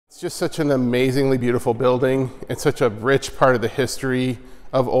just such an amazingly beautiful building. It's such a rich part of the history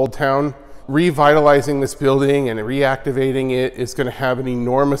of Old Town. Revitalizing this building and reactivating it is going to have an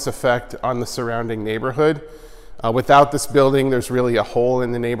enormous effect on the surrounding neighborhood. Without this building, there's really a hole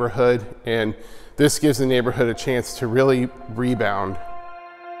in the neighborhood, and this gives the neighborhood a chance to really rebound.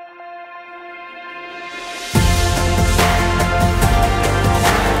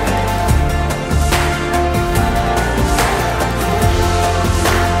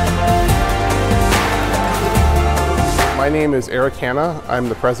 My name is Eric Hanna. I'm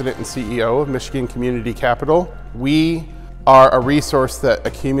the president and CEO of Michigan Community Capital. We are a resource that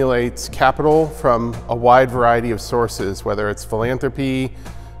accumulates capital from a wide variety of sources, whether it's philanthropy,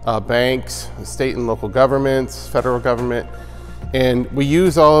 banks, state and local governments, federal government. And we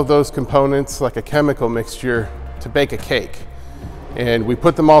use all of those components like a chemical mixture to bake a cake. And we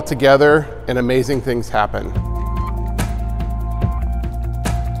put them all together and amazing things happen.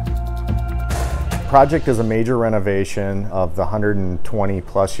 The project is a major renovation of the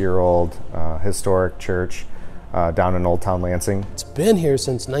 120-plus-year-old historic church down in Old Town Lansing. It's been here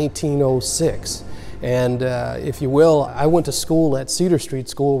since 1906, and if you will, I went to school at Cedar Street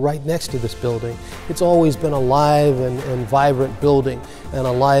School right next to this building. It's always been a live and vibrant building and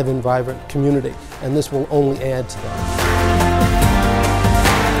a live and vibrant community, and this will only add to that.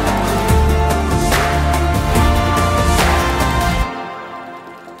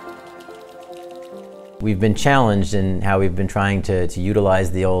 We've been challenged in how we've been trying to utilize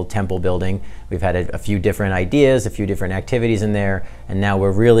the old temple building. We've had a few different ideas, a few different activities in there, and now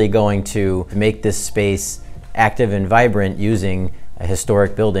we're really going to make this space active and vibrant using a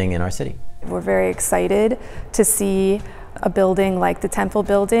historic building in our city. We're very excited to see a building like the temple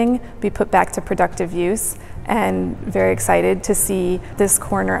building be put back to productive use, and very excited to see this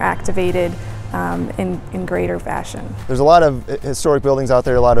corner activated in greater fashion. There's a lot of historic buildings out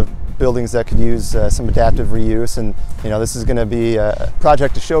there, a lot of buildings that could use some adaptive reuse, and this is going to be a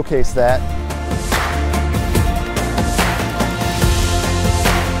project to showcase that.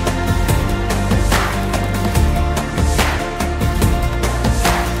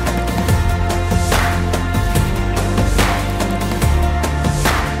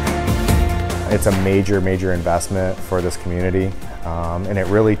 It's a major investment for this community, and it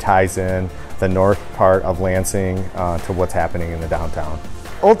really ties in the north part of Lansing to what's happening in the downtown.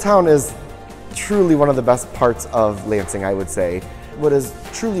 Old Town is truly one of the best parts of Lansing, I would say. What is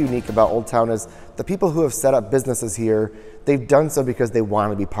truly unique about Old Town is the people who have set up businesses here, they've done so because they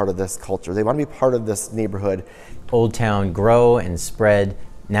want to be part of this culture. They want to be part of this neighborhood. Old Town grow and spread.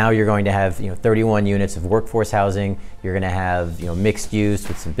 Now you're going to have 31 units of workforce housing. You're going to have mixed use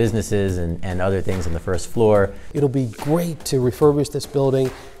with some businesses and other things on the first floor. It'll be great to refurbish this building,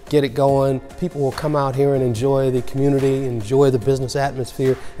 get it going. People will come out here and enjoy the community, enjoy the business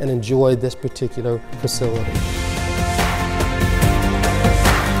atmosphere, and enjoy this particular facility.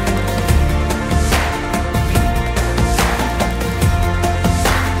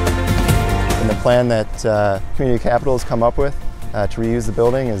 And the plan that Community Capital has come up with to reuse the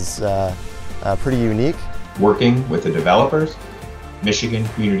building is pretty unique. Working with the developers, Michigan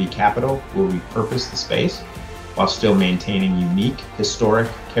Community Capital will repurpose the space while still maintaining unique historic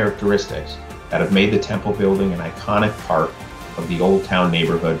characteristics that have made the temple building an iconic part of the Old Town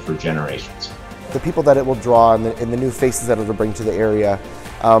neighborhood for generations. The people that it will draw and the new faces that it will bring to the area,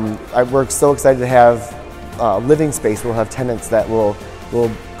 we're so excited to have living space. We'll have tenants that will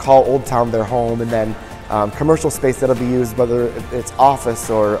call Old Town their home, and then commercial space that'll be used, whether it's office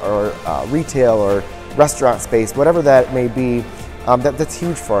or retail or restaurant space, whatever that may be. That's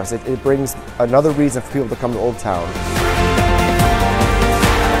huge for us. It brings another reason for people to come to Old Town.